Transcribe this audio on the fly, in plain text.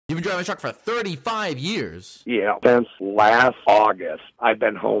You've been driving a truck for 35 years. Yeah, since last August. I've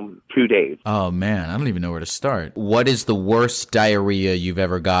been home 2 days. Oh, man, I don't even know where to start. What is the worst diarrhea you've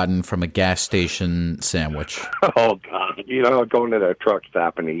ever gotten from a gas station sandwich? Oh, God. You know, going to the truck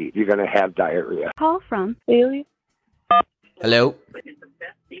stop and eat, you're going to have diarrhea. Call from Bailey. Hello?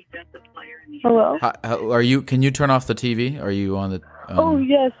 Hello? Hi, are you? Can you turn off the TV? Are you on the... Oh,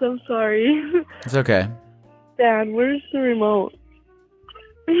 yes, I'm sorry. It's okay. Dad, where's the remote?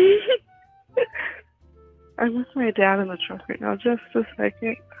 I'm with my dad in the truck right now. Just a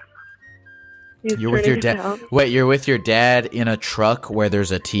second. You're with your dad? Wait, you're with your dad in a truck where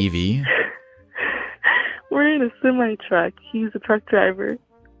there's a TV? We're in a semi-truck. He's a truck driver.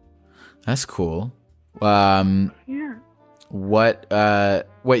 That's cool. Yeah. What?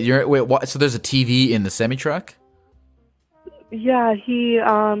 What? So there's a TV in the semi truck? Yeah, he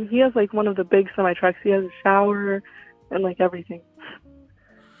has like one of the big semi-trucks. He has a shower and like everything.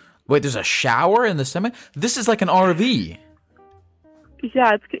 Wait, there's a shower in the semi? This is like an RV.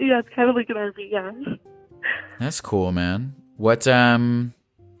 Yeah, it's kind of like an RV. Yeah. That's cool, man. What are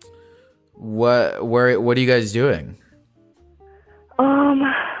you guys doing? Well,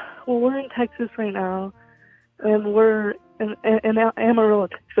 we're in Texas right now, and we're in Amarillo,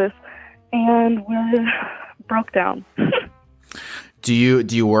 Texas, and we're broke down. Do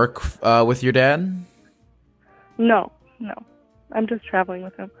you work with your dad? No. I'm just traveling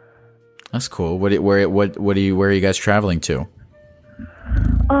with him. That's cool. Where are you guys traveling to?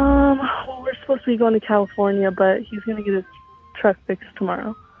 Well, we're supposed to be going to California, but he's gonna get his truck fixed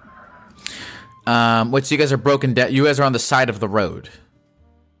tomorrow. So you guys are broken down? You guys are on the side of the road?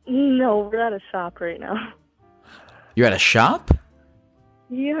 No, we're at a shop right now. You're at a shop?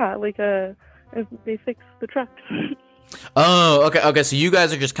 Yeah, they fix the truck. Oh, okay. Okay, so you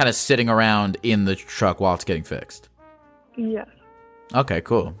guys are just kind of sitting around in the truck while it's getting fixed? Yes. Okay,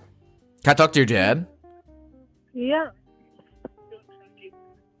 cool. Can I talk to your dad? Yeah.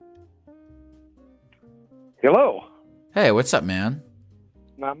 Hello. Hey, what's up, man?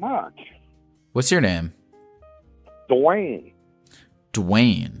 Not much. What's your name? Dwayne.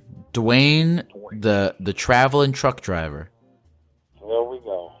 Dwayne, the traveling truck driver. There we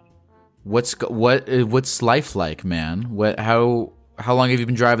go. What's life like, man? How long have you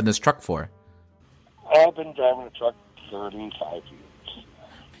been driving this truck for? I've been driving a truck 35 years.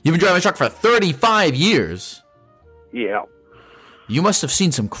 You've been driving a truck for 35 years? Yeah. You must have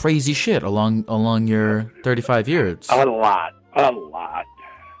seen some crazy shit along your 35 years. A lot.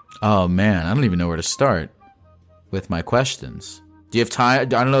 Oh, man, I don't even know where to start with my questions. Do you have time? I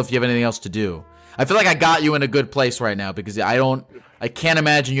don't know if you have anything else to do. I feel like I got you in a good place right now because I can't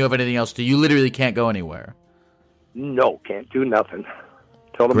imagine you have anything else to do. You literally can't go anywhere. No, can't do nothing.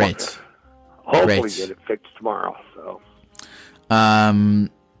 Till the Great. Hopefully get it fixed tomorrow. So.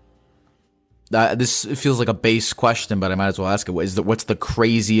 This feels like a base question, but I might as well ask it. What's the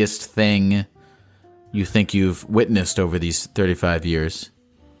craziest thing you think you've witnessed over these 35 years?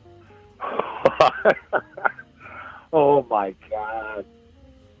 Oh, my God.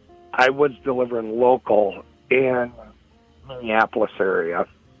 I was delivering local in Minneapolis area.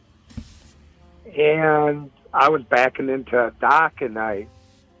 And I was backing into a dock, and I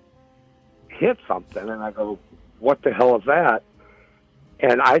hit something, and I go, what the hell is that?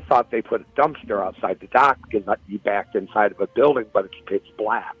 And I thought they put a dumpster outside the dock because you backed inside of a building, but it's pitch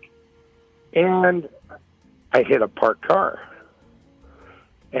black. And I hit a parked car.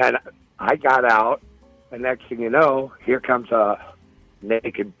 And I got out, and next thing you know, here comes a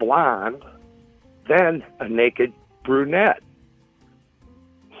naked blonde, then a naked brunette.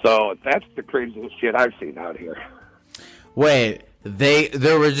 So that's the craziest shit I've seen out here. Wait,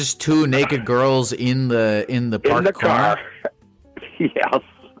 there were just two naked girls in the parked car? Yes.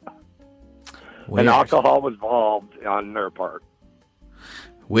 Weird. And alcohol was involved on their part.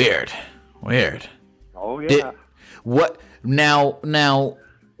 Weird. Oh, yeah. What's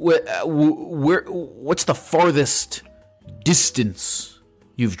the farthest distance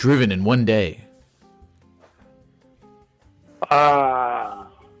you've driven in one day?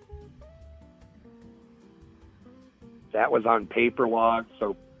 That was on paper log,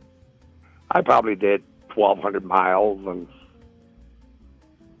 so I probably did 1,200 miles. And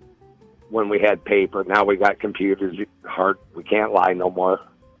when we had paper, now we got computers. We can't lie no more.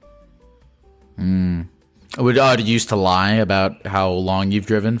 Did you used to lie about how long you've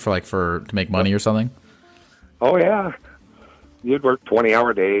driven to make money or something? Oh, yeah. You'd work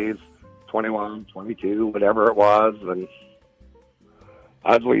 20-hour days, 21, 22, whatever it was. And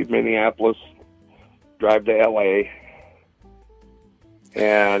I'd leave Minneapolis, drive to L.A.,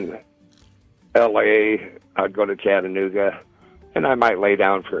 and L.A., I'd go to Chattanooga, and I might lay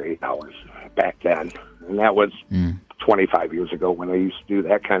down for 8 hours back then. And that was 25 years ago when I used to do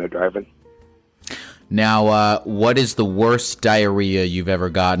that kind of driving. Now, what is the worst diarrhea you've ever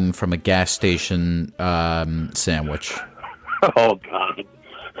gotten from a gas station sandwich? Oh, God.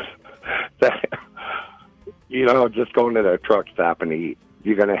 Just going to the truck stop and eat,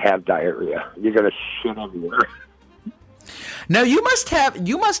 you're going to have diarrhea. You're going to shit everywhere. Now you must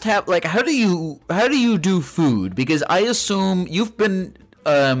have like how do you do food? Because I assume you've been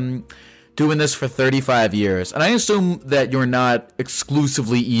doing this for 35 years, and I assume that you're not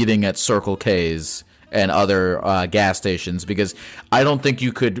exclusively eating at Circle K's and other gas stations, because I don't think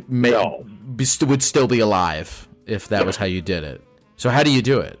you could would still be alive if that was how you did it. So how do you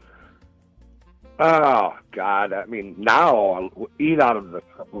do it? Oh, God. I mean, now I'll eat out of the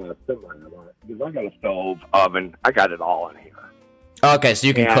similar because I got a stove, oven. I got it all in here. Okay, so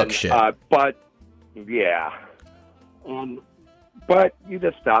you can cook shit. But, yeah. But you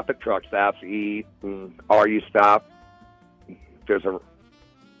just stop at truck stops, eat, or you stop. There's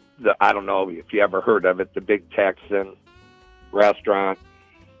I don't know if you ever heard of it, the Big Texan restaurant.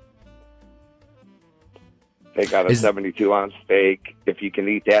 They got a 72-ounce steak. If you can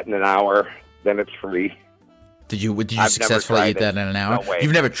eat that in an hour, then it's free. Did you successfully eat that in an hour? No way.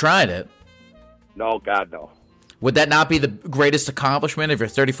 You've never tried it? No, God, no. Would that not be the greatest accomplishment of your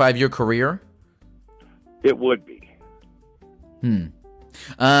 35-year career? It would be.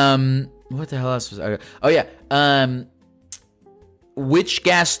 What the hell else was I? Oh, yeah. Which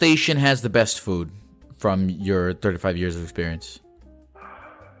gas station has the best food from your 35 years of experience?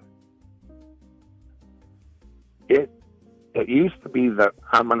 It used to be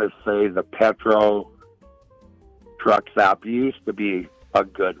I'm going to say the Petro truck stop used to be a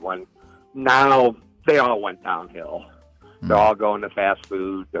good one. Now they all went downhill. They're all going to fast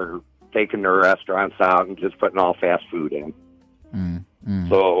food. They're taking their restaurants out and just putting all fast food in.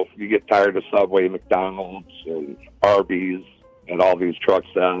 So you get tired of Subway, McDonald's, and Arby's, and all these truck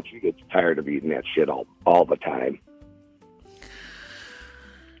stops. You get tired of eating that shit all the time.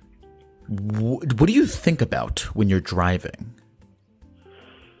 What do you think about when you're driving?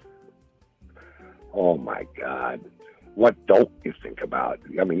 Oh, my God. What don't you think about?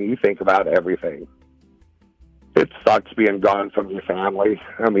 I mean, you think about everything. It sucks being gone from your family.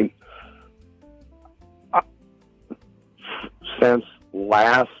 I mean, since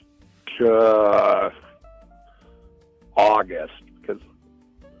last August, because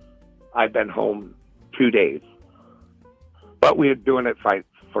I've been home 2 days. But we're doing it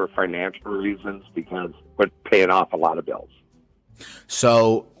for financial reasons because we're paying off a lot of bills.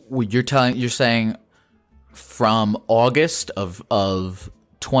 So you're saying from August of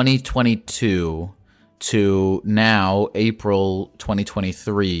 2022 to now April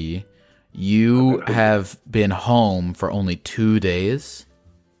 2023, you have been home for only 2 days?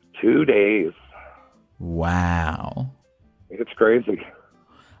 2 days. Wow. It's crazy.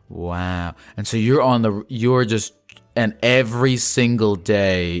 Wow. And so and every single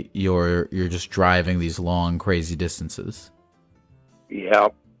day you're just driving these long, crazy distances.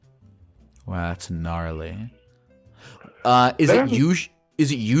 Yep. Wow, that's gnarly. Is it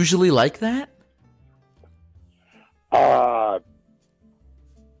usually like that?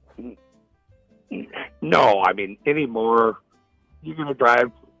 No, I mean, anymore, you're going to drive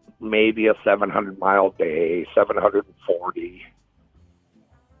maybe a 700-mile day, 740.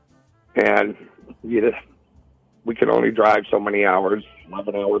 And we can only drive so many hours,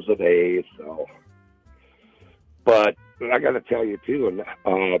 11 hours a day. So, but I got to tell you, too,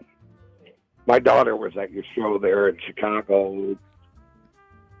 my daughter was at your show there in Chicago.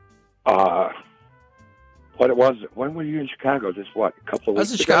 When were you in Chicago? Just what, a couple of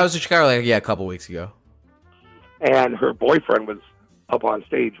weeks ago? I was in Chicago, a couple weeks ago. And her boyfriend was up on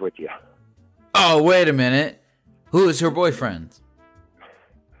stage with you. Oh, wait a minute. Who is her boyfriend?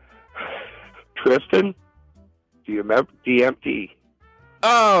 Tristan? Do you remember DMT?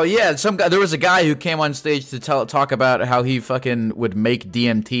 Oh, yeah. Some guy. There was a guy who came on stage to talk about how he fucking would make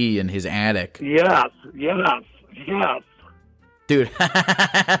DMT in his attic. Yes. Dude,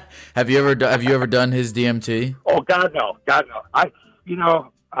 have you ever done his DMT? Oh, God, no. I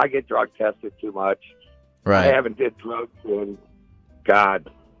get drug tested too much. Right. I haven't did drugs in,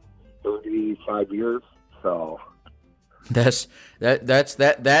 35 years. So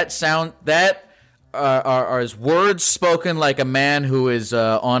are his words spoken like a man who is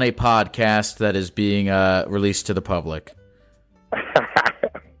on a podcast that is being released to the public.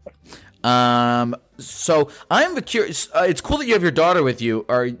 So I'm curious. It's cool that you have your daughter with you.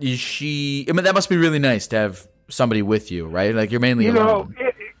 Is she? I mean, that must be really nice to have somebody with you, right? Like you're mainly alone.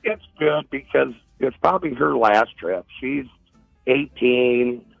 It's good because it's probably her last trip. She's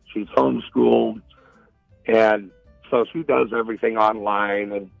 18. She's homeschooled, and so she does everything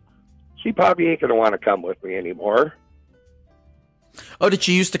online, and she probably ain't going to want to come with me anymore. Oh, did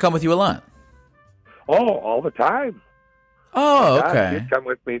she used to come with you a lot? Oh, all the time. Oh, Yeah, okay. she'd come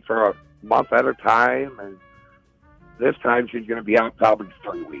with me for a month at a time, and this time she's going to be out probably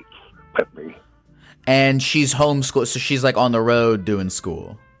 3 weeks with me. And she's homeschooled, so she's like on the road doing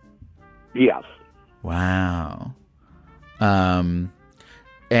school. Yes. Wow. And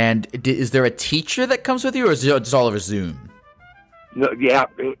is there a teacher that comes with you, or is it just all over Zoom? No, yeah,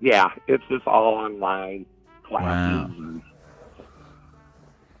 it's just all online classes. Wow.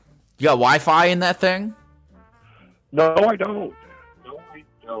 You got Wi-Fi in that thing? No, I don't.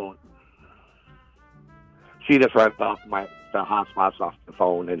 She just runs off the hotspots off the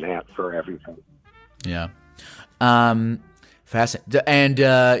phone and that for everything. Yeah. Fascinating. And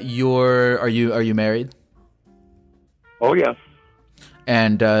are you married? Oh, yes.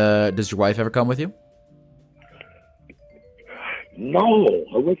 And does your wife ever come with you? No,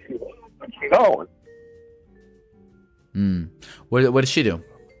 I wish she would. But she don't. What does she do?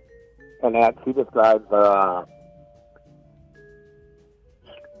 And that she just drives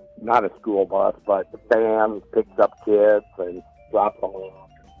not a school bus, but the van, picks up kids and drops them off.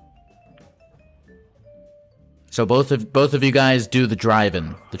 So both of you guys do the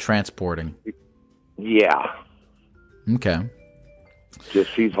driving, the transporting. Yeah. Okay.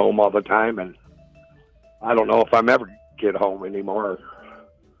 Just she's home all the time, and I don't know if I'm ever get home anymore.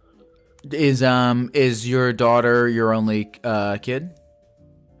 Is your daughter your only kid?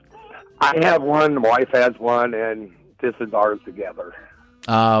 I have one, my wife has one, and this is ours together.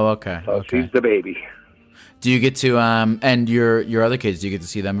 Oh, okay. So okay. she's the baby. Do you get to and your other kids? Do you get to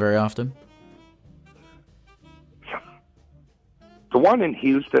see them very often? The one in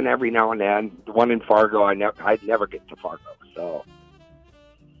Houston every now and then. The one in Fargo, I'd never get to Fargo.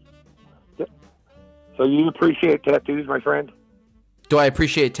 So you appreciate tattoos, my friend? Do I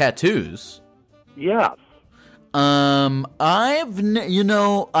appreciate tattoos? Yes. I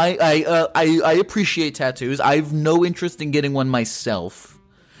appreciate tattoos. I've no interest in getting one myself,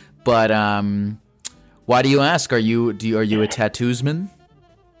 but why do you ask? Are you a tattoosman?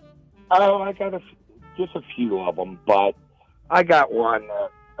 Oh, I got just a few of them, but I got one.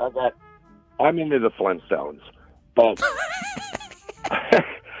 I'm into the Flintstones, but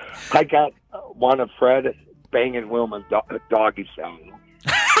I got one of Fred banging Wilma's doggy style.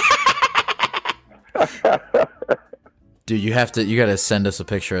 Dude, you gotta send us a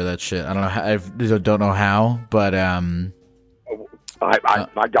picture of that shit. I don't know how, I don't know how, but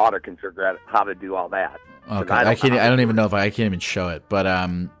my daughter can figure out how to do all that. Okay, I don't even know if I can't even show it. But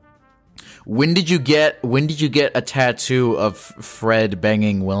when did you get a tattoo of Fred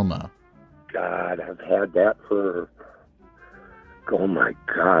banging Wilma? God, I've had that for. Oh my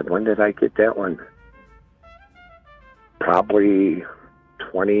God, when did I get that one? Probably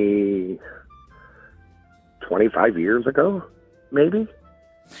 25 years ago, maybe.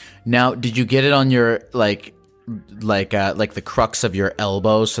 Now, did you get it on your like the crux of your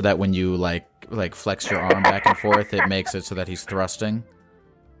elbow, so that when you like flex your arm back and forth, it makes it so that he's thrusting?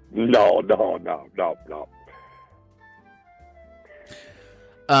 No.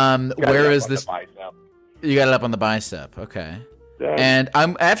 Where is this? You got it up on the bicep. Okay. Yeah. And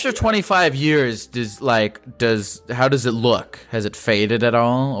after 25 years, how does it look? Has it faded at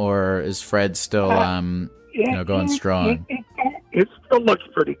all, or is Fred still going strong? It still looks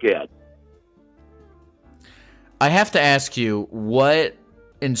pretty good. I have to ask you, what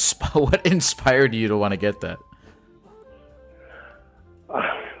inspired you to want to get that?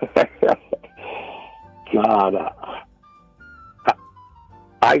 God,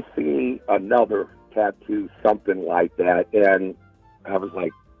 I seen another tattoo, something like that, and I was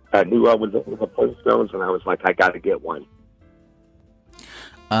like, I knew I was into the Flintstones, and I was like, I got to get one.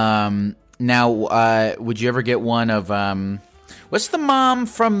 Now, would you ever get one of what's the mom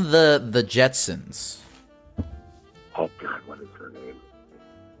from the Jetsons? Oh God, what is her name?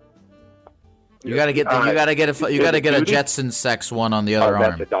 You gotta get a Jetson sex one on the other arm.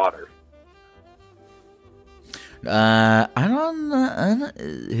 That's the daughter. I don't know.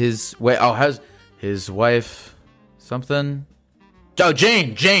 His wife something? Oh,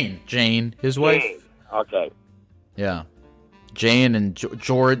 Jane, his wife. Jane. Okay. Yeah, Jane and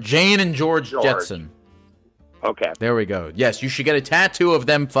George Jetson. Okay. There we go. Yes, you should get a tattoo of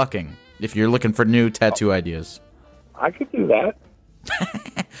them fucking if you're looking for new tattoo ideas. I could do that.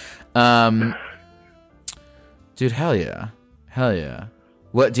 Dude, hell yeah.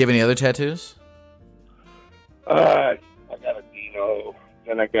 What? Do you have any other tattoos? I got a Dino,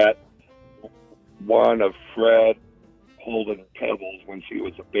 and I got one of Fred holding Pebbles when she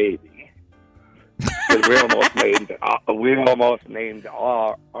was a baby. And we almost named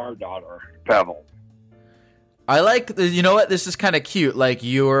our daughter Pebbles. I like, you know what? This is kind of cute. Like,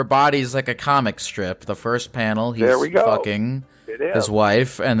 your body's like a comic strip. The first panel, he's fucking his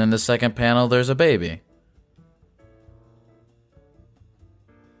wife, and then the second panel, there's a baby.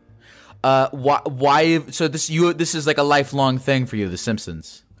 Why? So this is like a lifelong thing for you, The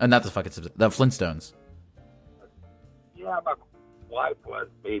Simpsons, not the fucking Simpsons, the Flintstones. Yeah, my wife was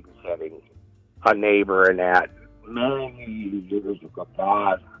babysitting a neighbor and that many years ago.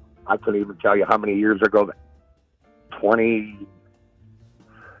 God, I couldn't even tell you how many years ago.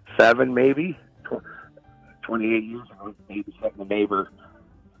 27, maybe 28 years ago, babysitting a neighbor,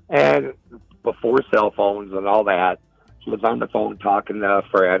 and before cell phones and all that, she was on the phone talking to a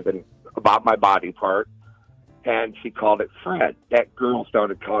friend and about my body part, and she called it Fred. That girl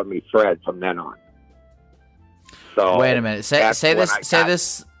started calling me Fred from then on. So wait a minute. Say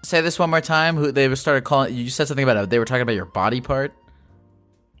this one more time. Who they started calling? You said something about it. They were talking about your body part.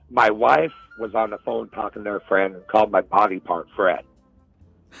 My wife was on the phone talking to her friend and called my body part Fred.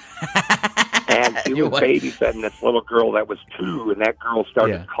 And she was babysitting this little girl that was 2, and that girl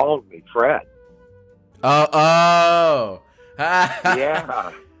started calling me Fred. Oh.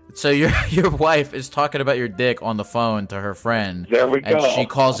 Yeah. So your wife is talking about your dick on the phone to her friend. There we go.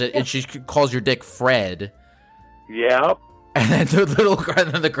 And she calls your dick Fred. Yep. And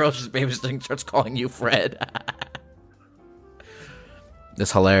then the girl she's babysitting starts calling you Fred.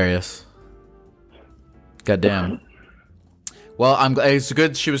 That's hilarious. Goddamn. Well, it's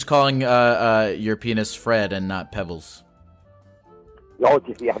good she was calling your penis Fred and not Pebbles. Oh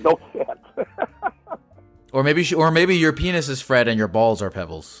yeah, no shit. Or maybe your penis is Fred and your balls are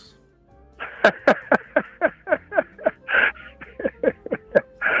Pebbles.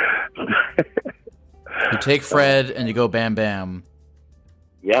 You take Fred and you go bam bam.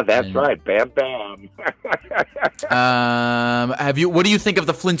 Yeah, that's right. Bam bam. What do you think of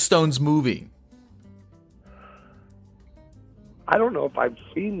the Flintstones movie? I don't know if I've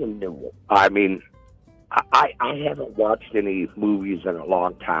seen the new one. I mean, I haven't watched any movies in a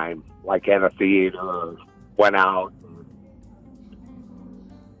long time, like at a theater or went out.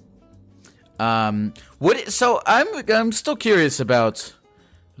 So I'm still curious about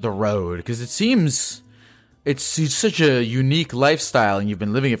The Road, because it seems it's such a unique lifestyle and you've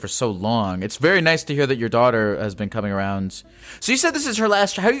been living it for so long. It's very nice to hear that your daughter has been coming around. So you said this is her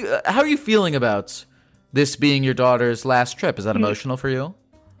last. How are you feeling about this being your daughter's last trip? Is that emotional for you?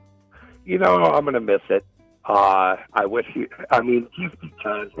 You know, I'm going to miss it. I wish just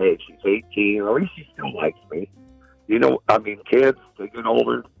because, hey, she's 18, at least she still likes me. You know, I mean, kids, they get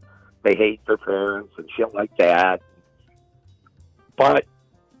older, they hate their parents and shit like that. But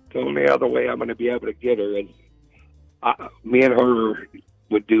the only other way I'm going to be able to get her is me and her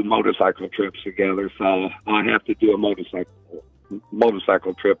would do motorcycle trips together, so I have to do a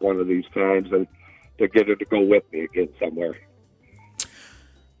motorcycle trip one of these times and to get her to go with me again somewhere.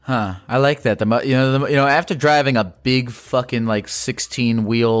 Huh? I like that. After driving a big fucking like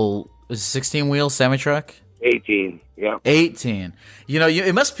 16-wheel semi-truck. 18. Yeah. 18.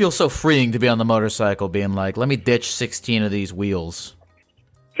 It must feel so freeing to be on the motorcycle, being like, let me ditch 16 of these wheels.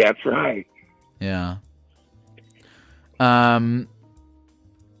 That's right. Yeah. Do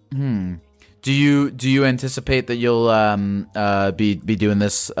you anticipate that you'll be doing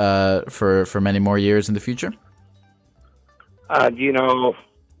this for many more years in the future? I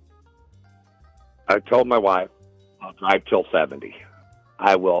told my wife I'll drive till 70.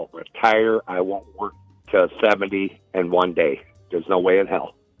 I will retire. I won't work till 70 in one day. There's no way in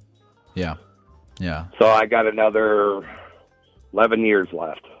hell. Yeah. Yeah. So I got another 11 years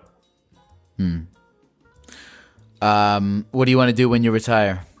left. What do you want to do when you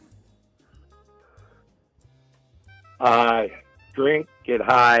retire? Drink, get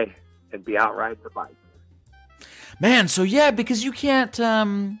high, and be out riding the bike. Man, so yeah, because you can't.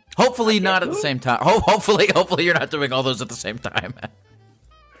 Hopefully not at the same time. Hopefully you're not doing all those at the same time.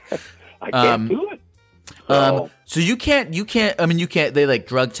 I can't do it. So you can't. I mean, you can't. They like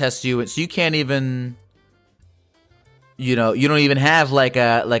drug test you, so you can't even. You don't even have like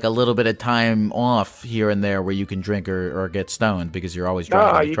a little bit of time off here and there where you can drink or get stoned because you're always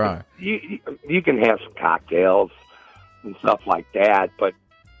driving the car. You can have some cocktails and stuff like that, but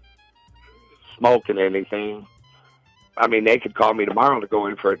smoking anything. I mean, they could call me tomorrow to go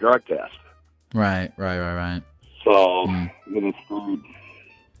in for a drug test. Right. So, it's screwed.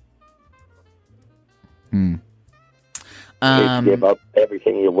 You give up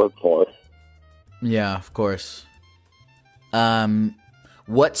everything you work for. Yeah, of course.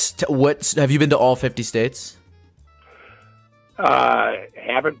 What's have you been to all 50 states?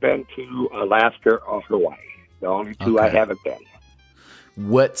 Haven't been to Alaska or Hawaii. The only two I haven't been.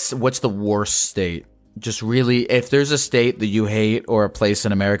 What's the worst state? Just really, if there's a state that you hate or a place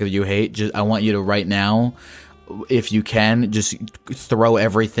in America that you hate, just I want you to right now, if you can, just throw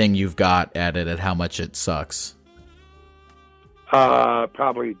everything you've got at it at how much it sucks.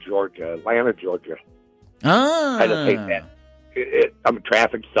 Probably Georgia, Atlanta, Georgia. I just hate that.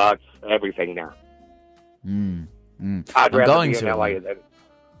 Traffic sucks. Everything there. I'd rather be in LA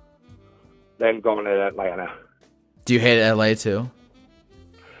than going to Atlanta. Do you hate LA too?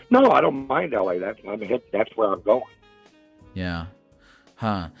 No, I don't mind LA. That's where I'm going. Yeah.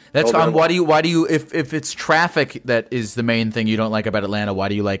 Huh. That's why do you if it's traffic that is the main thing you don't like about Atlanta, why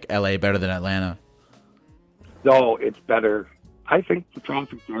do you like LA better than Atlanta? No, it's better. I think the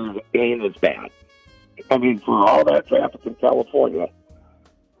traffic there ain't as bad. I mean, for all that traffic in California,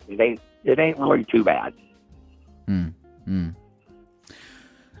 it ain't really too bad.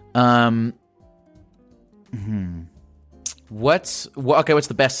 What's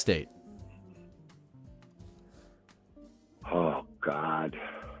the best state? Oh God.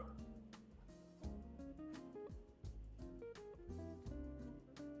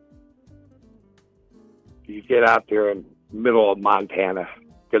 You get out there in the middle of Montana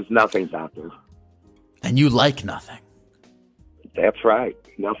because nothing's out there. And you like nothing. That's right.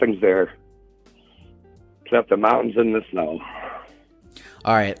 Nothing's there except the mountains and the snow.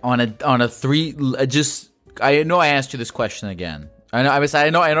 All right, on a three, I know I asked you this question again. I know I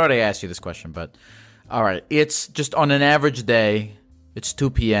asked you this question, but all right, it's just on an average day. It's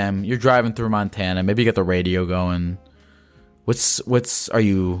 2 p.m. You're driving through Montana. Maybe you got the radio going. What are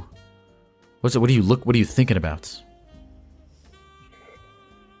you thinking about?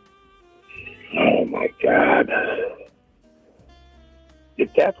 Oh my God.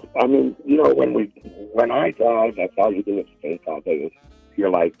 When I drive, that's all you do is think all day. You're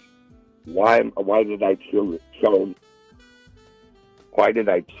like, why did I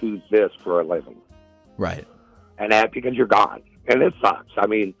choose this for a living? Right. And that's because you're gone. And it sucks. I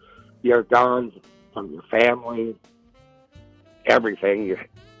mean, you're gone from your family, everything.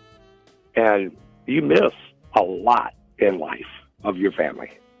 And you miss a lot in life of your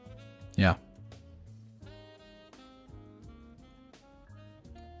family. Yeah.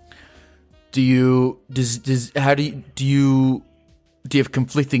 Do you have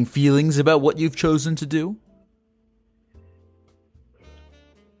conflicting feelings about what you've chosen to do?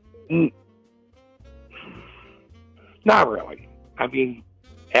 Not really. I mean,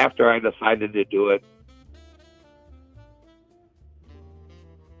 after I decided to do it,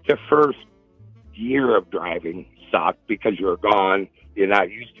 the first year of driving sucked because you're gone. You're not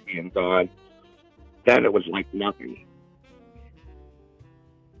used to being gone. Then it was like nothing.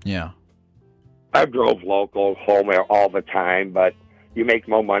 Yeah. I drove local, home all the time, but you make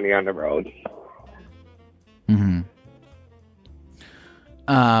more money on the road. Mm-hmm.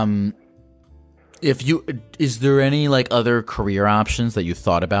 Is there any like other career options that you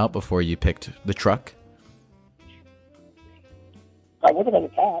thought about before you picked the truck? I would have been a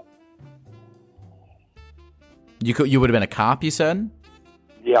cop. You would have been a cop, you said?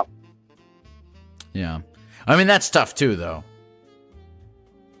 Yep. Yeah. I mean, that's tough too, though.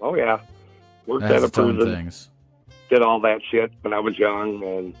 Oh yeah. Worked at a prison. Did all that shit when I was young,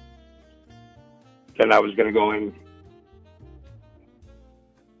 and then I was going to go in.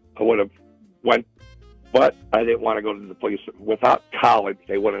 I would have went, but I didn't want to go to the police. Without college,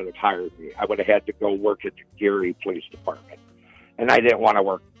 they wouldn't have hired me. I would have had to go work at the Gary Police Department, and I didn't want to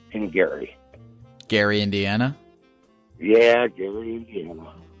work in Gary. Gary, Indiana? Yeah, Gary,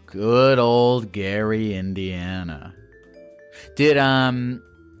 Indiana. Good old Gary, Indiana. Did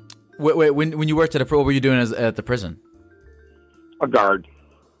Wait, when you worked what were you doing at the prison? A guard.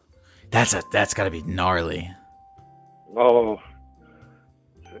 That's got to be gnarly. Oh,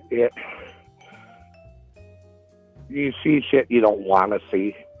 you see shit you don't want to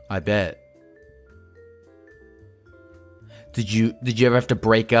see. I bet. Did you ever have to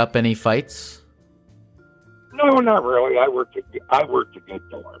break up any fights? No, not really. I worked a good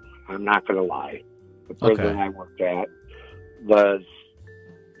dorm. I'm not going to lie. The prison I worked at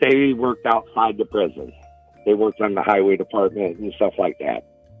they worked outside the prison. They worked on the highway department and stuff like that.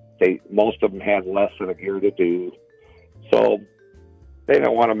 Most of them had less than a year to do, so they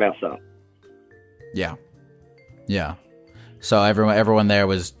didn't want to mess up. Yeah, yeah. So everyone there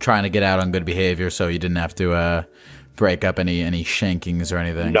was trying to get out on good behavior, so you didn't have to break up any shankings or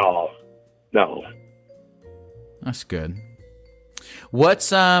anything. No. That's good.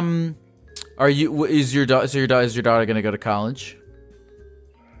 What's is your daughter going to go to college?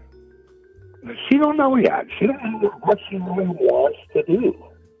 She don't know yet. She don't know what she really wants to do.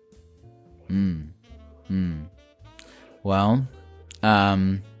 Well, I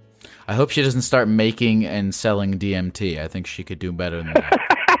hope she doesn't start making and selling DMT. I think she could do better than that.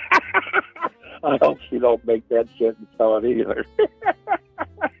 I hope she don't make that shit and sell it either.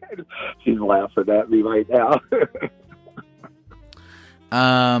 She's laughing at me right now.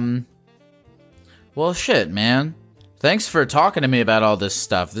 Well, shit, man. Thanks for talking to me about all this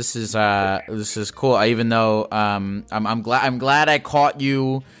stuff. This is cool. Even though I'm glad I caught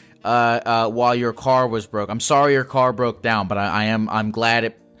you while your car was broke. I'm sorry your car broke down, but I'm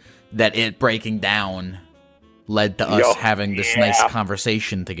glad that it breaking down led to us having this nice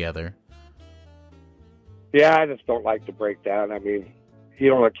conversation together. Yeah, I just don't like to break down. I mean, you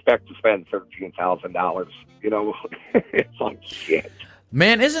don't expect to spend $13,000. You know, it's like shit.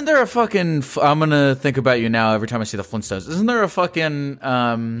 Man, isn't there a fucking... I'm gonna think about you now every time I see the Flintstones. Isn't there a fucking...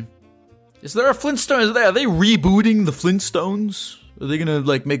 Is there a Flintstones? Are they rebooting the Flintstones? Are they gonna,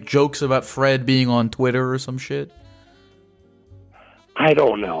 like, make jokes about Fred being on Twitter or some shit? I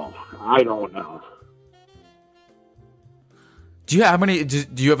don't know. Do you have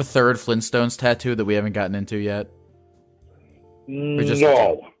do you have a third Flintstones tattoo that we haven't gotten into yet?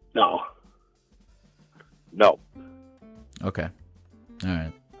 No. Okay. All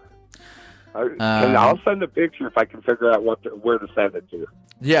right. And I'll send a picture if I can figure out where to send it to.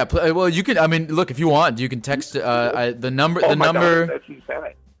 Yeah. Well, you can. I mean, look, if you want, you can text the number. The number. Daughter said she sent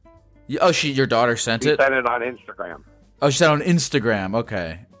it. Your daughter sent it. She sent it on Instagram. Oh, she sent it on Instagram.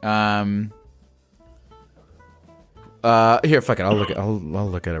 Okay. Here, fuck it. I'll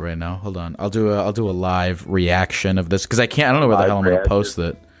look at it right now. Hold on. I'll do a live reaction of this because I can't. I don't know where the hell I'm gonna post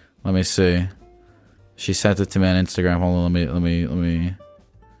it. Let me see. She sent it to me on Instagram. Hold on. Let me.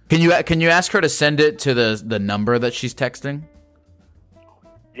 Can you ask her to send it to the number that she's texting?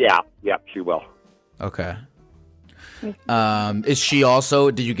 Yeah. Yep. She will. Okay. Is she also?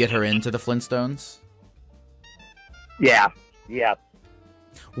 Did you get her into the Flintstones? Yeah.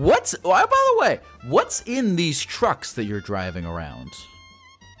 By the way, what's in these trucks that you're driving around?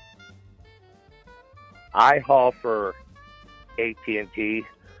 I haul for AT&T,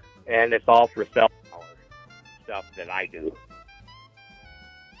 and it's all for cell tower stuff that I do.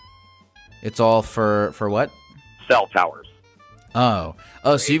 It's all for what? Cell towers. Oh,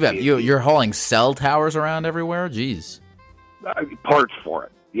 so you're hauling cell towers around everywhere? Jeez. Parts for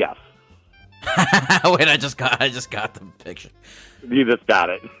it, yes. Wait, I just got the picture. You just got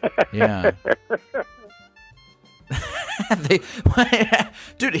it. Yeah.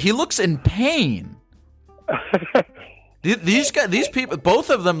 Dude, he looks in pain. These people, both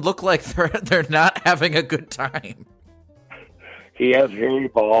of them look like they're not having a good time. He has hairy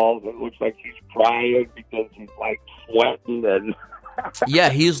balls. It looks like he's crying because he's like sweating and. Yeah,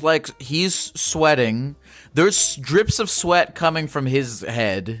 he's sweating. There's drips of sweat coming from his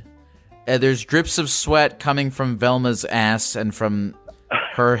head. There's drips of sweat coming from Velma's ass and from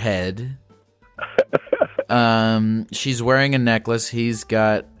her head. She's wearing a necklace. He's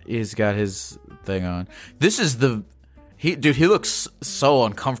got his thing on. This is he looks so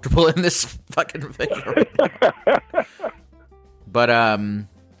uncomfortable in this fucking video right now. But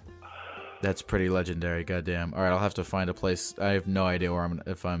that's pretty legendary. Goddamn. All right, I'll have to find a place. I have no idea where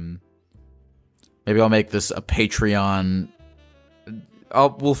maybe I'll make this a Patreon.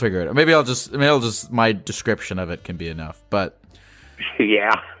 We'll figure it out. Maybe I'll just my description of it can be enough. But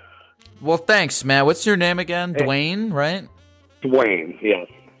yeah. Well, thanks, man. What's your name again? Hey. Dwayne, right? Dwayne, yes.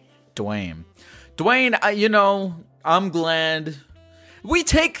 Dwayne, I'm glad we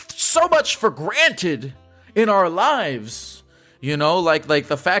take so much for granted in our lives. You know, like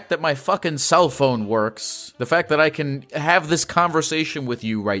the fact that my fucking cell phone works, the fact that I can have this conversation with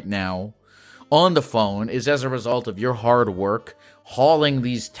you right now on the phone is as a result of your hard work hauling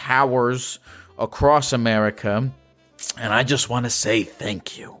these towers across America, and I just want to say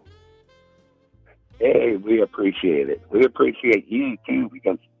thank you. Hey, we appreciate it. We appreciate you, too,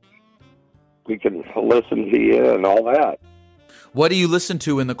 because we can listen to you and all that. What do you listen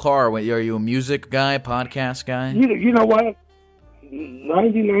to in the car? Are you a music guy, podcast guy? You know what?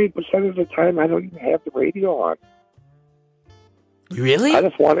 99% of the time, I don't even have the radio on. Really? I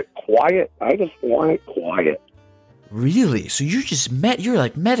just want it quiet. Really? So you're you're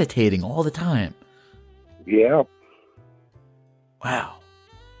like meditating all the time? Yeah. Wow.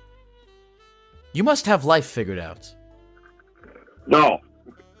 You must have life figured out. No.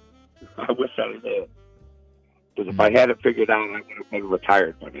 I wish I did. Because if I had it figured out, I would have been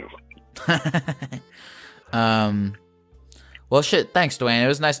retired by now. Well, shit. Thanks, Dwayne. It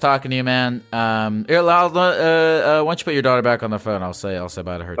was nice talking to you, man. Here, Lyle, why don't you put your daughter back on the phone? I'll say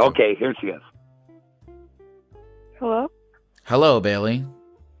bye to her, too. Okay, here she is. Hello? Hello, Bailey.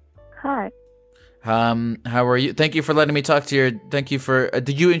 Hi. How are you? Thank you for letting me talk to your. Thank you for.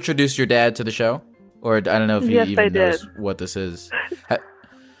 Did you introduce your dad to the show, or I don't know if he Yes, I even did. knows what this is. Yes,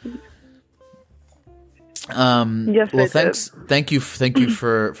 Well, I thanks. Thank you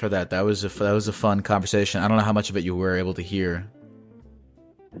for that. That was a fun conversation. I don't know how much of it you were able to hear.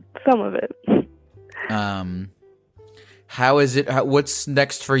 did. Some of it. How is it? What's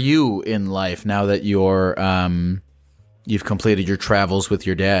next for you in life now that you've completed your travels with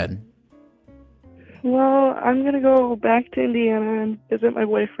your dad? Well, I'm going to go back to Indiana and visit my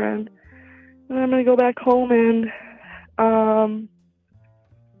boyfriend. And I'm going to go back home and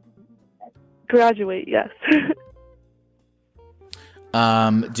graduate, yes.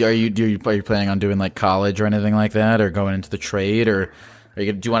 Are you planning on doing like college or anything like that, or going into the trade, or are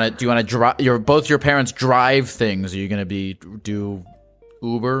you do you want to drive? Both your parents drive things. Are you going to do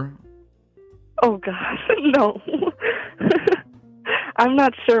Uber? Oh, gosh, no. I'm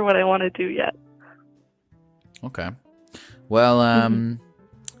not sure what I want to do yet. Okay. Well,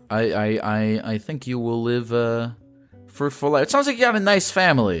 I think you will live fruitful life. It sounds like you got a nice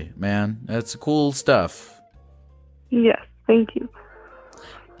family, man. That's cool stuff. Yes, thank you.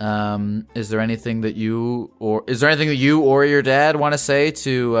 Is there anything that you or your dad want to say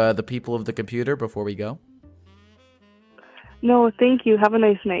to the people of the computer before we go? No, thank you. Have a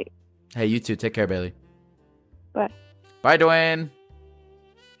nice night. Hey, you too. Take care, Bailey. Bye. Bye, Dwayne.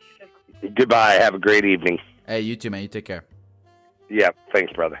 Goodbye. Have a great evening. Hey, you too, man. You take care. Yeah,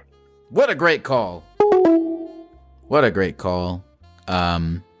 thanks, brother. What a great call. What a great call.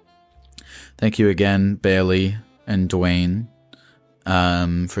 Thank you again, Bailey and Dwayne,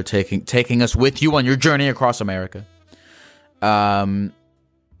 for taking us with you on your journey across America.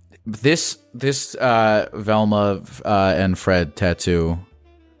 This Velma and Fred tattoo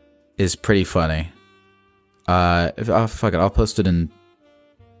is pretty funny. Fuck it, I'll post it in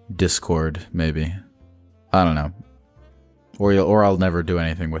Discord, maybe. I don't know. Or I'll never do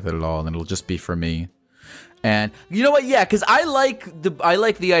anything with it at all, and it'll just be for me. And you know what? Yeah, because I like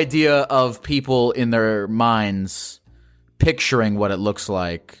the idea of people in their minds picturing what it looks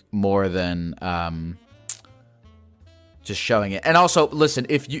like more than just showing it. And also, listen,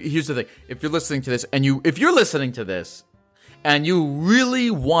 here's the thing: if you're listening to this and you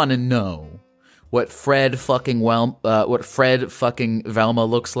really want to know what Fred fucking Velma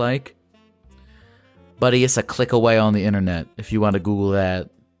looks like, buddy, it's a click away on the internet. If you want to Google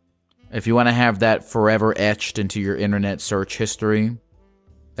that, if you want to have that forever etched into your internet search history,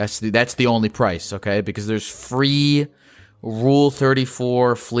 that's the only price, okay? Because there's free Rule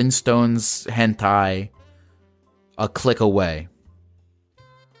 34 Flintstones hentai a click away.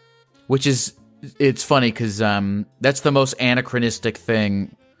 Which is, it's funny because that's the most anachronistic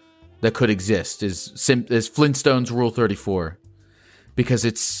thing that could exist is Flintstones Rule 34, because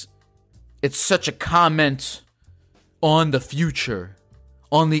it's such a comment on the future,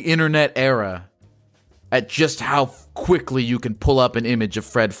 on the internet era, at just how quickly you can pull up an image of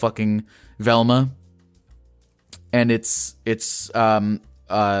Fred fucking Velma, and it's that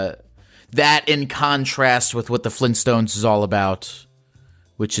in contrast with what the Flintstones is all about,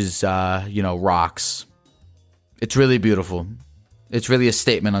 which is rocks. It's really beautiful. It's really a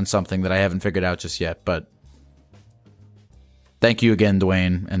statement on something that I haven't figured out just yet, but thank you again,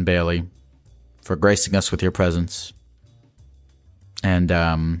 Dwayne and Bailey, for gracing us with your presence. And,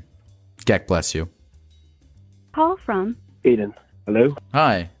 Geck bless you. Call from Aiden. Hello?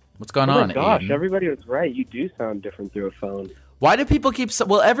 Hi. What's going on, Oh my gosh, Aiden? everybody was right. You do sound different through a phone. Why do people keep...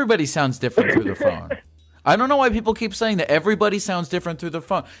 Well, everybody sounds different through the phone. I don't know why people keep saying that everybody sounds different through the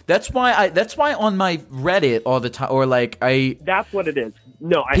phone. That's why on my Reddit all the time, or like That's what it is.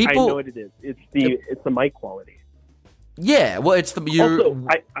 No, I know what it is. It's the mic quality. Yeah, well, it's the... Also,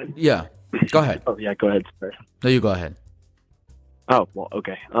 yeah, go ahead. Oh, yeah, go ahead. Sorry. No, you go ahead. Oh, well,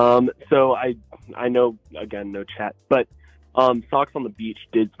 okay. So I know, again, no chat, but Socks on the Beach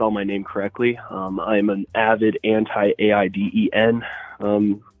did spell my name correctly. I'm an avid anti-AIDEN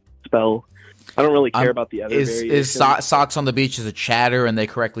spell. I don't really care about the other variations. Is Socks on the Beach is a chatter and they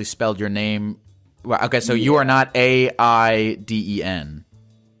correctly spelled your name? Well, okay, so you are not AIDEN.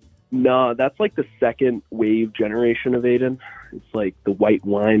 No, that's like the second wave generation of Aiden. It's like the white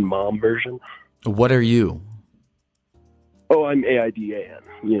wine mom version. What are you? Oh, I'm AIDAN.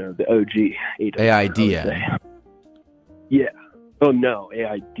 You know, the OG Aiden. AIDAN. Yeah. Oh, no,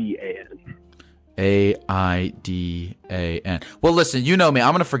 AIDAN. AIDAN. Well, listen, you know me.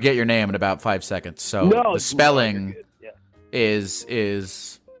 I'm going to forget your name in about 5 seconds. So the spelling is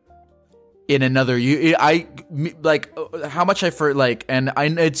in another like how much and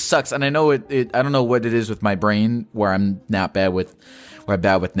it sucks, and I know it I don't know what it is with my brain where I'm bad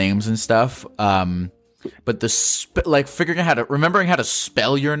with names and stuff, but figuring out remembering how to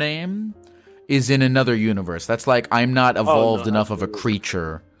spell your name is in another universe. That's like I'm not evolved enough of a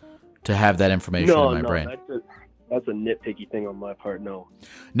creature to have that information in my brain. That's a nitpicky thing on my part. No,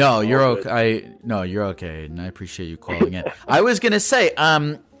 you're okay. You're okay, and I appreciate you calling in. I was gonna say,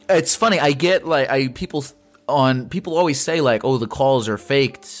 it's funny. I get people always say like, oh, the calls are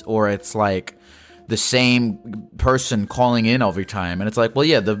faked, or it's like the same person calling in every time, and it's like, well,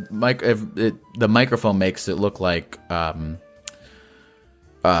 yeah, the microphone makes it look like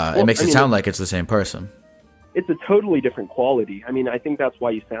it makes it sound like it's the same person. It's a totally different quality. I mean, I think that's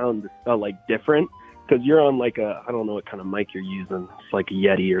why you sound like different, because you're on like I don't know what kind of mic you're using. It's like a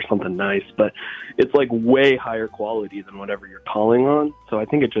Yeti or something nice, but it's like way higher quality than whatever you're calling on. So I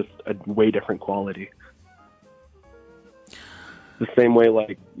think it's just a way different quality. The same way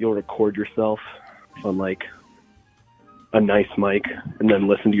like you'll record yourself on like a nice mic and then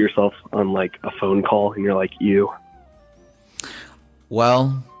listen to yourself on like a phone call and you're like, ew.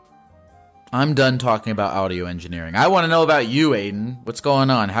 Well, I'm done talking about audio engineering. I want to know about you, Aiden. What's going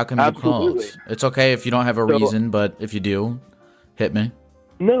on? How come you called? It's okay if you don't have a reason, but if you do, hit me.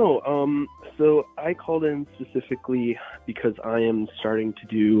 No, so I called in specifically because I am starting to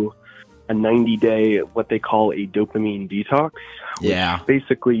do a 90-day, what they call a dopamine detox. Yeah.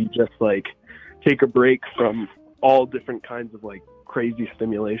 Basically just like take a break from all different kinds of like crazy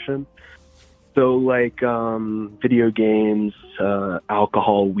stimulation. So like video games,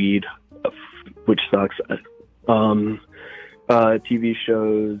 alcohol, weed, which sucks, TV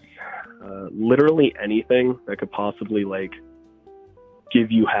shows, literally anything that could possibly like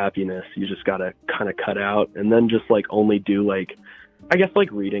give you happiness. You just gotta kind of cut out, and then just like only do like, I guess like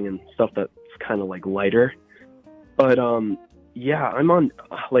reading and stuff that's kind of like lighter. But yeah, I'm on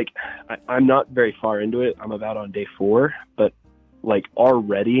like I'm not very far into it. I'm about on day 4, but like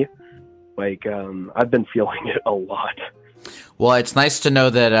already, like I've been feeling it a lot. Well, it's nice to know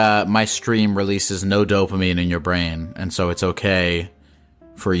that my stream releases no dopamine in your brain, and so it's okay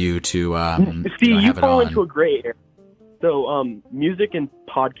for you to see. have You it fall on. into a gray area. So music and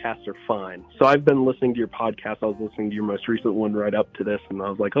podcasts are fine. So I've been listening to your podcast. I was listening to your most recent one right up to this, and I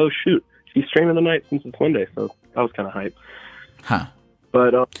was like, oh shoot, he's streaming the night since it's Monday. So that was kind of hype. Huh.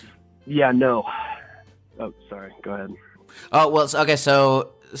 But yeah, no. Oh, sorry. Go ahead. Oh well, okay.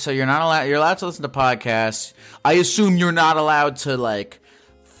 So you're not allowed. You're allowed to listen to podcasts. I assume you're not allowed to like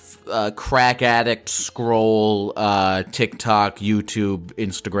crack addict scroll TikTok, YouTube,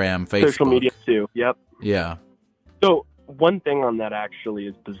 Instagram, Facebook, social media too. Yep. Yeah. So one thing on that actually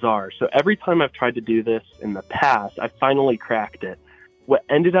is bizarre. So every time I've tried to do this in the past, I finally cracked it. What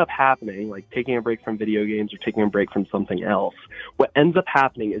ended up happening, like taking a break from video games or taking a break from something else, what ends up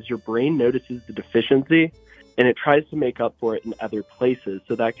happening is your brain notices the deficiency and it tries to make up for it in other places.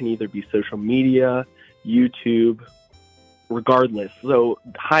 So that can either be social media, YouTube, regardless. So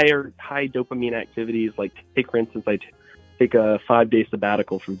high dopamine activities, like take, for instance, I take a 5-day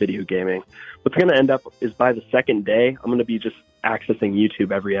sabbatical from video gaming. What's going to end up is by the second day, I'm going to be just accessing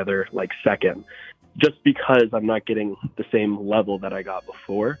YouTube every other like second, just because I'm not getting the same level that I got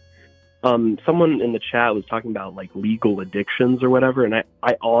before. Someone in the chat was talking about like legal addictions or whatever. And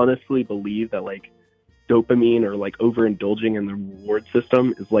I honestly believe that like dopamine or like overindulging in the reward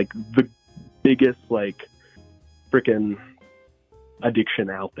system is like the biggest like freaking addiction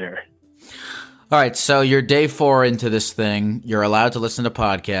out there. All right, so you're day 4 into this thing. You're allowed to listen to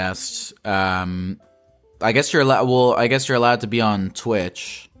podcasts. I guess you're allowed. Well, I guess you're allowed to be on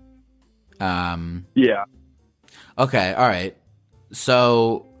Twitch. Yeah. Okay. All right.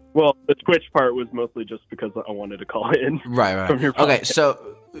 So. Well, the Twitch part was mostly just because I wanted to call in. Right. From your podcast. Okay.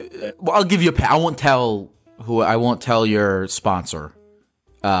 So, well, I'll give you I won't tell your sponsor.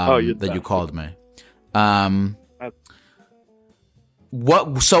 That you called me.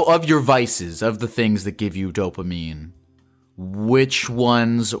 So of your vices, of the things that give you dopamine, which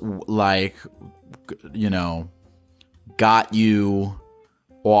ones, like, got you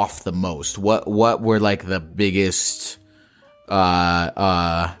off the most? What were like the biggest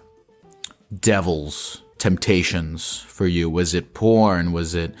devils, temptations for you? Was it porn?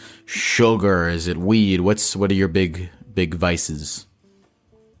 Was it sugar? Is it weed? What are your big vices?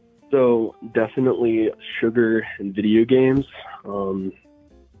 So definitely sugar and video games.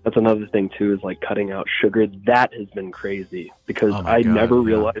 That's another thing too, is like cutting out sugar. That has been crazy because I never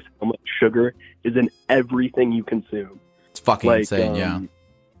realized how much sugar is in everything you consume. It's fucking insane, yeah.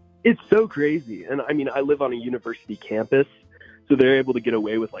 It's so crazy. And I mean, I live on a university campus, So they're able to get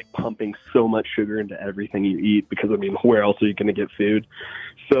away with like pumping so much sugar into everything you eat because, I mean, where else are you going to get food?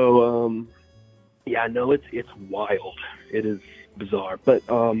 So, yeah, no, it's wild. It is bizarre. But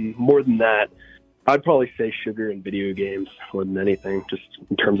more than that, I'd probably say sugar and video games more than anything, just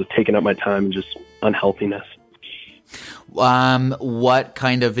in terms of taking up my time and just unhealthiness. What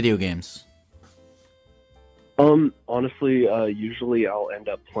kind of video games? Honestly, usually I'll end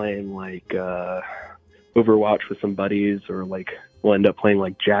up playing like Overwatch with some buddies, or like we'll end up playing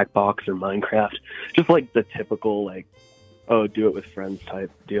like Jackbox or Minecraft. Just like the typical like, oh, do it with friends type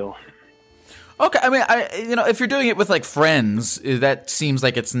deal. Okay, I mean, if you're doing it with like friends, that seems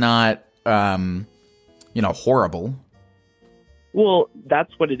like it's not, horrible. Well,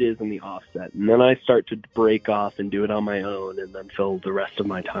 that's what it is in the offset, and then I start to break off and do it on my own, and then fill the rest of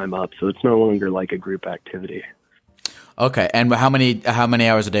my time up. So it's no longer like a group activity. Okay, and how many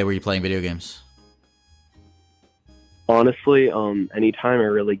hours a day were you playing video games? Honestly, anytime I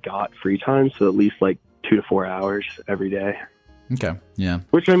really got free time, so at least like 2 to 4 hours every day. Okay, yeah.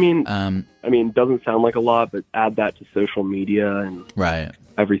 Which I mean, doesn't sound like a lot, but add that to social media and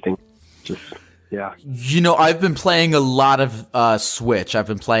everything, just. Yeah. I've been playing a lot of Switch. I've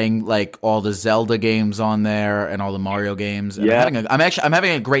been playing like all the Zelda games on there and all the Mario games. And yeah. I'm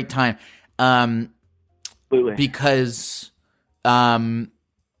having a great time. Absolutely. Because I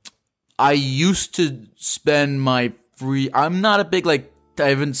used to spend my free. I'm not a big I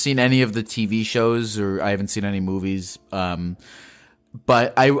haven't seen any of the TV shows, or I haven't seen any movies.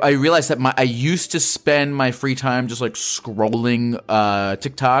 But I realized that I used to spend my free time just like scrolling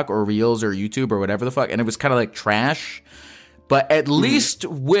TikTok or Reels or YouTube or whatever the fuck, and it was kind of like trash. But at least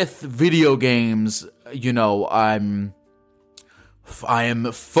with video games, I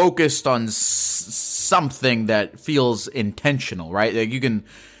am focused on something that feels intentional, right? Like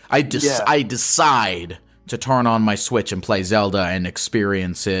I decide to turn on my Switch and play Zelda and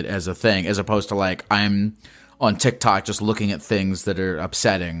experience it as a thing, as opposed to like I'm on TikTok just looking at things that are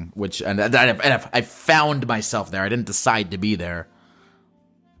upsetting, and I found myself there. I didn't decide to be there.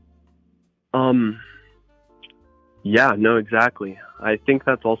 Yeah, no, exactly. I think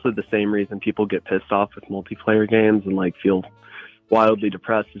that's also the same reason people get pissed off with multiplayer games and like feel wildly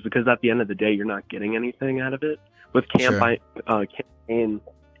depressed, is because at the end of the day, you're not getting anything out of it. With campaign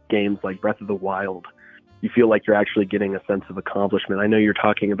games like Breath of the Wild, you feel like you're actually getting a sense of accomplishment. I know you're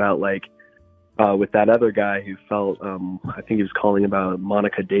talking about like, with that other guy who felt, I think he was calling about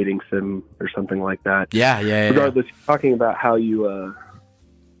Monica dating sim or something like that. Yeah. Regardless, you're talking about how you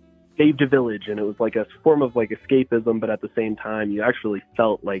saved a village, and it was like a form of like escapism, but at the same time, you actually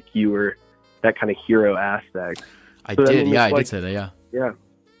felt like you were that kind of hero aspect. I did say that, yeah. Yeah.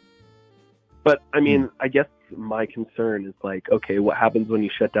 But, I mean, I guess my concern is like, okay, what happens when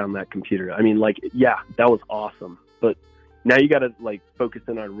you shut down that computer? I mean, like, yeah, that was awesome, but now you got to like focus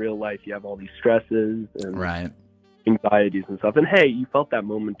in on real life. You have all these stresses and anxieties and stuff. And hey, you felt that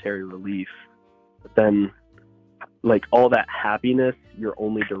momentary relief, but then like all that happiness, you're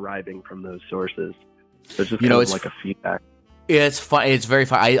only deriving from those sources. So it's just kind of like a feedback. It's fun. It's very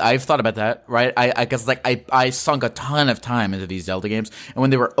fun. I've thought about that, right? I guess like I sunk a ton of time into these Zelda games, and when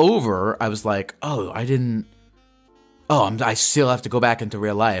they were over, I was like, I still have to go back into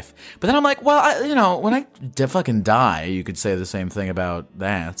real life. But then I'm like, well, when I fucking die, you could say the same thing about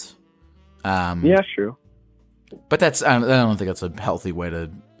that. Yeah, true. But I don't think that's a healthy way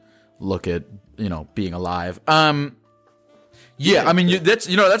to look at, being alive. Yeah, I mean,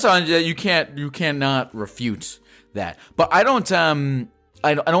 that's on you cannot refute that. But I don't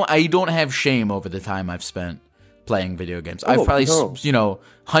have shame over the time I've spent playing video games. I've probably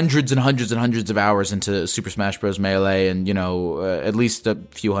hundreds and hundreds and hundreds of hours into Super Smash Bros. Melee, and at least a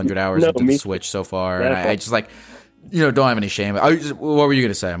few hundred hours into the Switch so far. And I just don't have any shame. What were you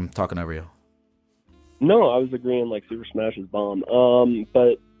gonna say? I'm talking over you. No, I was agreeing like Super Smash is bomb.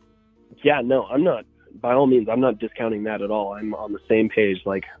 But yeah, no, I'm not. By all means, I'm not discounting that at all. I'm on the same page.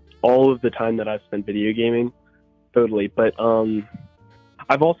 Like all of the time that I've spent video gaming, totally. But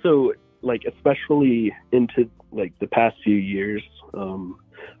I've also like, especially into like the past few years,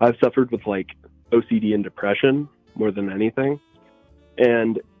 I've suffered with like OCD and depression more than anything,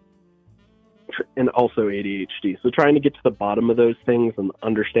 and also ADHD. So trying to get to the bottom of those things and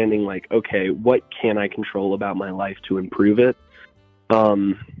understanding like, okay, what can I control about my life to improve it?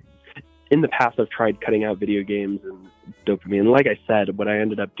 In the past, I've tried cutting out video games and dopamine. Like I said, what I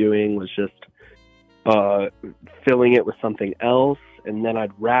ended up doing was just filling it with something else, and then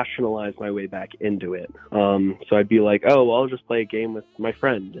I'd rationalize my way back into it. So I'd be like, oh, well, I'll just play a game with my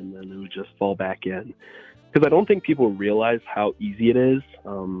friend, and then it would just fall back in. Because I don't think people realize how easy it is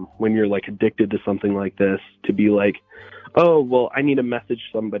when you're like addicted to something like this to be like, oh, well, I need to message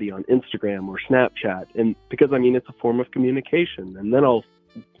somebody on Instagram or Snapchat. And because, I mean, it's a form of communication. And then I'll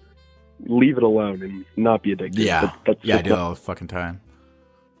leave it alone and not be addicted. Yeah. That's I do all the fucking time.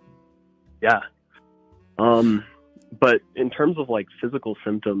 Yeah. But in terms of like physical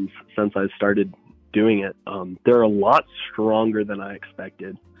symptoms, since I started doing it, they're a lot stronger than I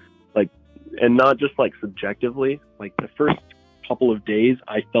expected. Like, and not just like subjectively, like the first couple of days,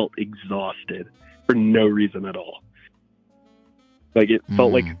 I felt exhausted for no reason at all. Like it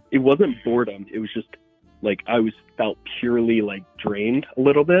felt like it wasn't boredom. It was just like felt purely like drained a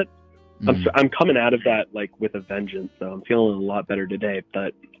little bit. I'm coming out of that like with a vengeance, so I'm feeling a lot better today.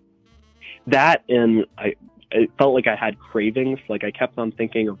 But that, and it felt like I had cravings. Like I kept on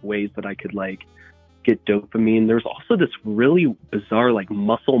thinking of ways that I could like get dopamine. There's also this really bizarre like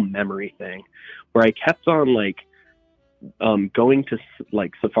muscle memory thing where I kept on like going to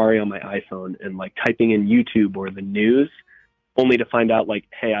like Safari on my iPhone and like typing in YouTube or the news, only to find out like,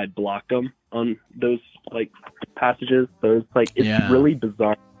 hey, I'd blocked them on those like passages. So it's like, it's really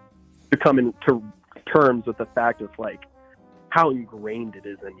bizarre to come into terms with the fact of like how ingrained it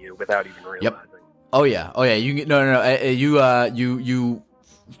is in you without even realizing. Yep. Oh yeah. You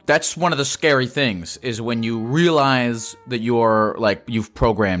that's one of the scary things is when you realize that you're like, you've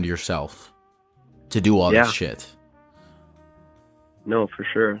programmed yourself to do all this shit. No, for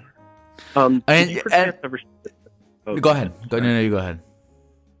sure. Go ahead. You go ahead.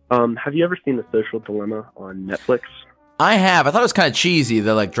 Have you ever seen The Social Dilemma on Netflix? I have. I thought it was kind of cheesy,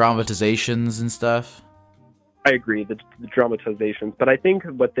 the like dramatizations and stuff. I agree, the dramatizations, but I think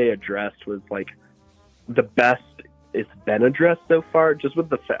what they addressed was like the best it's been addressed so far, just with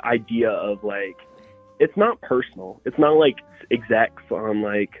the idea of like, it's not personal. It's not like execs on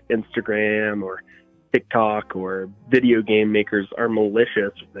like Instagram or TikTok or video game makers are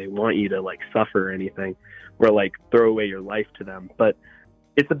malicious. They want you to like suffer or anything or like throw away your life to them. But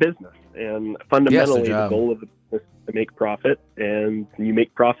it's a business, and fundamentally the goal of the business is to make profit, and you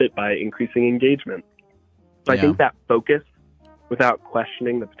make profit by increasing engagement. So I think that focus without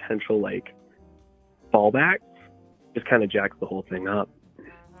questioning the potential like fallback just kind of jacks the whole thing up.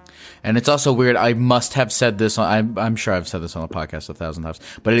 And it's also weird. I must have said this on, I'm sure I've said this on the podcast 1,000 times,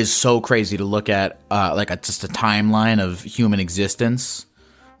 but it is so crazy to look at just a timeline of human existence.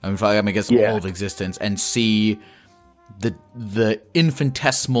 I guess all of existence, and see the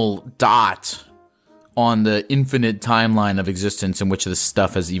infinitesimal dot on the infinite timeline of existence in which this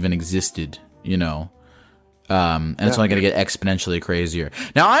stuff has even existed, you know. And it's only going to get exponentially crazier.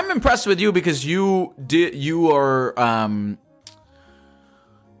 Now, I'm impressed with you because you're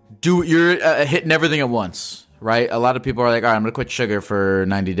hitting everything at once, right? A lot of people are like, all right, I'm going to quit sugar for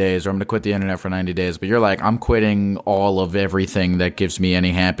 90 days, or I'm going to quit the internet for 90 days. But you're like, I'm quitting all of everything that gives me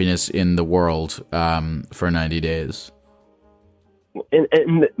any happiness in the world for 90 days.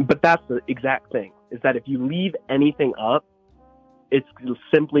 But that's the exact thing, is that if you leave anything up, it's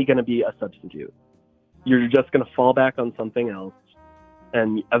simply going to be a substitute. You're just going to fall back on something else,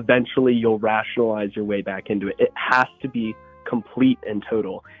 and eventually you'll rationalize your way back into it. It has to be complete and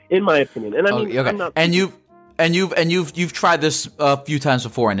total, in my opinion. And I mean, okay. I'm not. And you've tried this a few times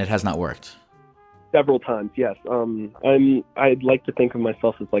before, and it has not worked. Several times, yes. I'd like to think of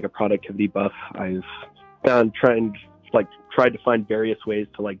myself as like a productivity buff. I've tried to find various ways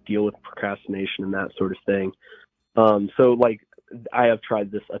to like deal with procrastination and that sort of thing. So like, I have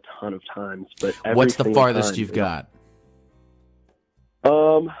tried this a ton of times, but what's the farthest you've got?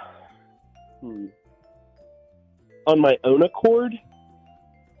 On my own accord,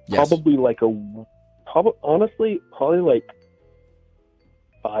 probably like honestly, like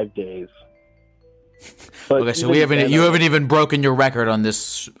 5 days. But okay, so you haven't even broken your record on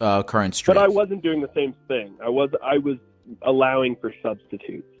this current streak. But I wasn't doing the same thing. I was allowing for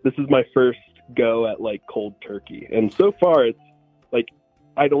substitutes. This is my first go at like cold turkey, and so far it's like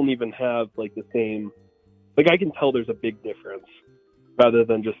I don't even have like the same. Like I can tell there's a big difference rather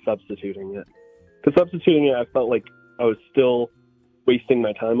than just substituting it. Because substituting it, I felt like I was still wasting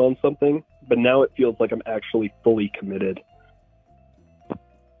my time on something, but now it feels like I'm actually fully committed.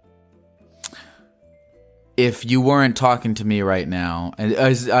 If you weren't talking to me right now, and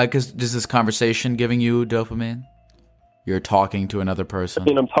is this conversation giving you dopamine? You're talking to another person. I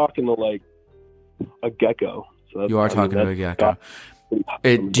mean, I'm talking to like a gecko. So you are talking to a gecko.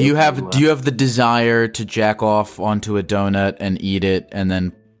 Do you have the desire to jack off onto a donut and eat it, and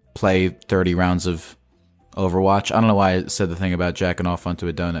then play 30 rounds of Overwatch? I don't know why I said the thing about jacking off onto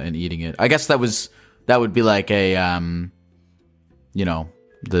a donut and eating it. I guess that would be like a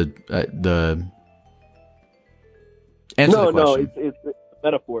the. Answer the question. It's a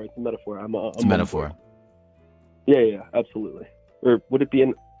metaphor. It's a metaphor. It's a metaphor. Yeah, absolutely. Or would it be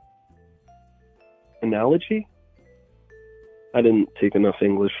an analogy? I didn't take enough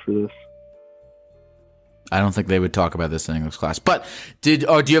English for this. I don't think they would talk about this in English class. But do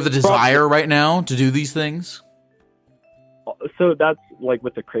you have the desire right now to do these things? So that's like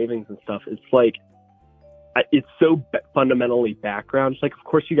with the cravings and stuff. It's like it's so fundamentally background. It's like, of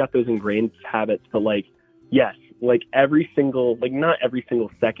course, you got those ingrained habits, but like, yes, like every single, like not every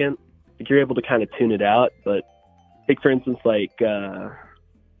single second, like you're able to kind of tune it out. But take for instance, like the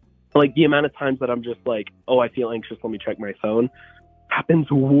amount of times that I'm just like, oh, I feel anxious, let me check my phone,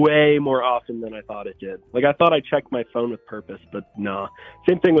 happens way more often than I thought it did. Like I thought I checked my phone with purpose, but nah.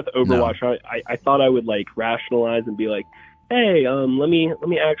 Same thing with Overwatch. No. I thought I would like rationalize and be like, hey, let me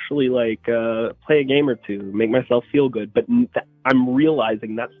actually like play a game or two, make myself feel good. But I'm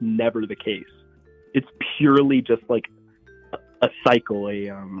realizing that's never the case. It's purely just like a cycle.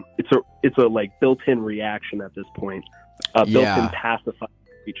 It's a like built-in reaction at this point. Built-in pacifier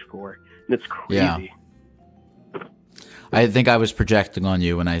reach for, and it's crazy. Yeah. I think I was projecting on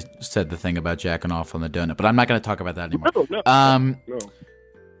you when I said the thing about jacking off on the donut, but I'm not going to talk about that anymore. No.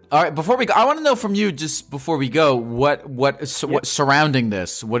 All right, before we go, I want to know from you, just before we go, what surrounding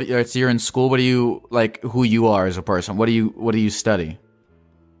this? It's you're in school. What do you like? Who you are as a person? What do you study?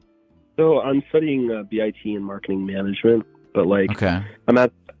 So I'm studying BIT and marketing management, but like okay. I'm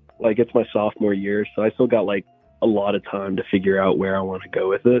at like it's my sophomore year, so I still got like a lot of time to figure out where I want to go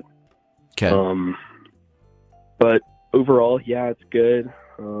with it. Okay. But overall, yeah, it's good.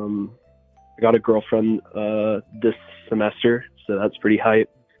 I got a girlfriend this semester, so that's pretty hype.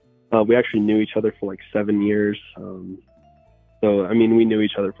 We actually knew each other for like 7 years. So, I mean, we knew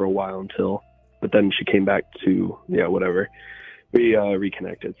each other for a while but then she came back to, whatever. We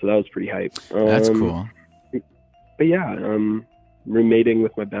reconnected, so that was pretty hype. That's cool. But yeah, roommating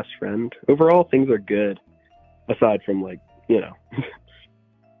with my best friend. Overall, things are good, aside from like,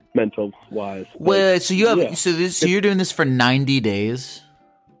 mental wise. Well, so you're doing this for 90 days?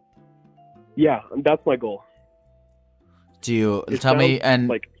 Yeah, that's my goal. Do you tell me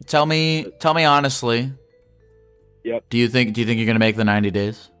honestly? Yep. Do you think you're gonna make the 90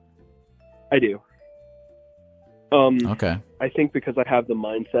 days? I do. Okay. I think because I have the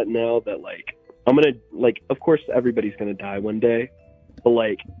mindset now that like I'm gonna like, of course everybody's gonna die one day, but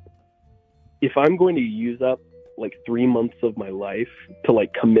like if I'm going to use up like 3 months of my life to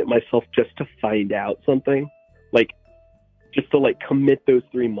like commit myself just to find out something, like just to like commit those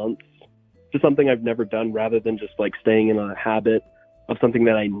 3 months to something I've never done, rather than just like staying in a habit of something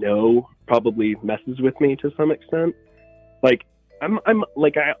that I know probably messes with me to some extent. Like I'm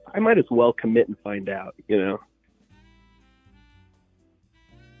like I might as well commit and find out, So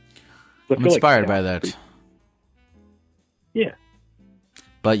I'm inspired by that. Yeah.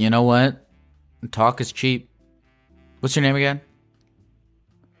 But you know what? Talk is cheap. What's your name again?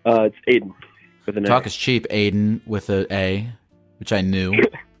 It's Aiden with an A. Talk is cheap, Aiden with an A, which I knew.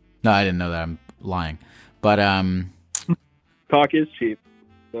 No, I didn't know that. I'm lying. But talk is cheap.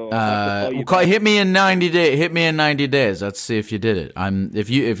 So hit me in 90 days. Hit me in 90 days. Let's see if you did it.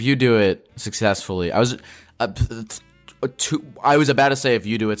 If you do it successfully. I was about to say if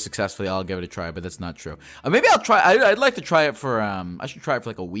you do it successfully, I'll give it a try, but that's not true. Maybe I'll try. I'd like to try it for. I should try it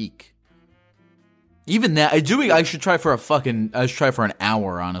for like a week. Even that, I should try for an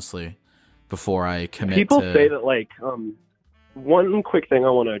hour, honestly, before I commit. People say that like one quick thing I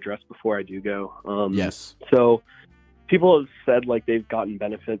want to address before I do go. Yes. So people have said like they've gotten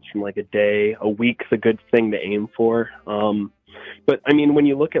benefits from like a day, a week's a good thing to aim for. But I mean, when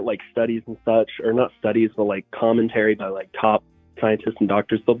you look at like studies and such, or not studies, but like commentary by like top scientists and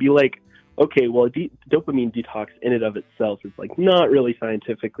doctors, they'll be like, okay, well, dopamine detox in and of itself is like not really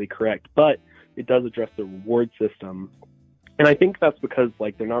scientifically correct, but it does address the reward system. And I think that's because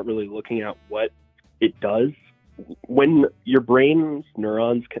like they're not really looking at what it does. When your brain's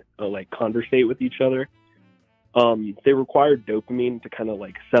neurons like conversate with each other, they require dopamine to kind of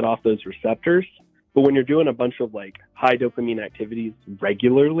like set off those receptors. But when you're doing a bunch of like high dopamine activities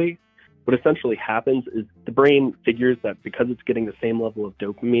regularly, what essentially happens is the brain figures that because it's getting the same level of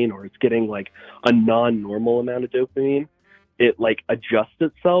dopamine, or it's getting like a non-normal amount of dopamine, it like adjusts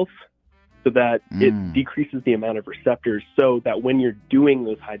itself so that it decreases the amount of receptors, so that when you're doing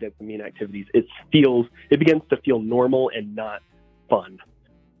those high dopamine activities, it begins to feel normal and not fun.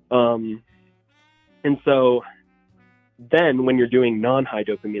 And so then when you're doing non-high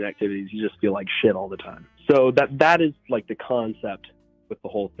dopamine activities, you just feel like shit all the time. So that is like the concept with the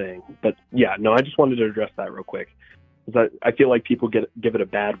whole thing. But yeah, no, I just wanted to address that real quick, because I feel like people give it a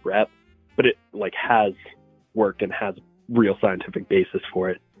bad rep, but it like has worked and has real scientific basis for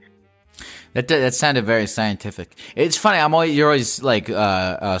it. That sounded very scientific. It's funny. You're always like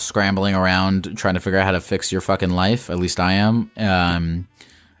scrambling around trying to figure out how to fix your fucking life. At least I am. And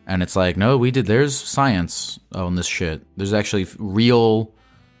it's like, no, there's science on this shit. There's actually real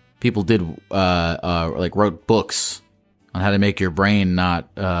people wrote books on how to make your brain not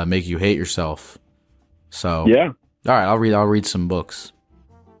make you hate yourself. So yeah. All right, I'll read some books.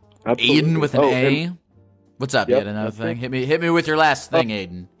 Absolutely. Aiden with an A. What's up? Yet another thing. Hit me with your last thing,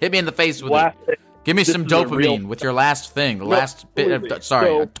 Aiden. Hit me in the face with it. Give me some dopamine with your last thing. The last bit of.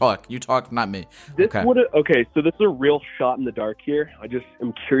 Sorry, talk. You talk, not me. Okay. So this is a real shot in the dark here. I just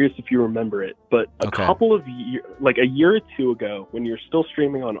am curious if you remember it. But couple of years, like a year or two ago, when you're still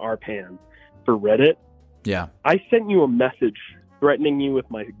streaming on RPAN for Reddit, yeah, I sent you a message threatening you with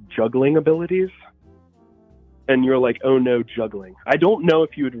my juggling abilities. And you're like, oh no, juggling. I don't know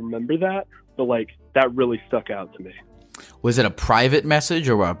if you would remember that, but like that really stuck out to me. Was it a private message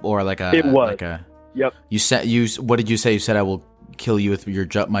or like a? It was. Like a, yep. What did you say? You said I will kill you with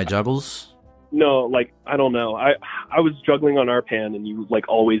my juggles. No, like I don't know. I was juggling on RPAN, and you like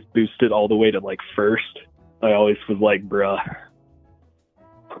always boosted all the way to like first. I always was like, bruh.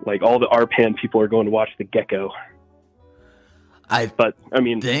 Like all the RPAN people are going to watch the Gecko. So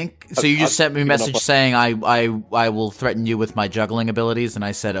you just sent me a message saying I will threaten you with my juggling abilities, and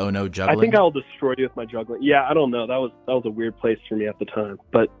I said, oh no, juggling. I think I'll destroy you with my juggling. Yeah, I don't know. That was a weird place for me at the time,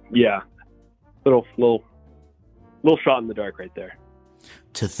 but yeah, little shot in the dark right there.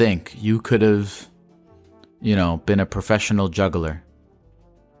 To think you could have, been a professional juggler.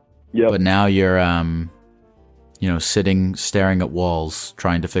 Yeah. But now you're sitting staring at walls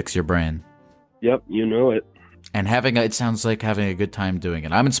trying to fix your brain. Yep, you know it. And it sounds like having a good time doing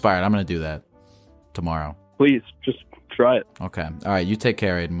it. I'm inspired. I'm going to do that tomorrow. Please, just try it. Okay. All right. You take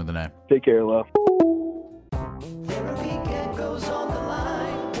care, Aiden, with an A. Take care, Lyle.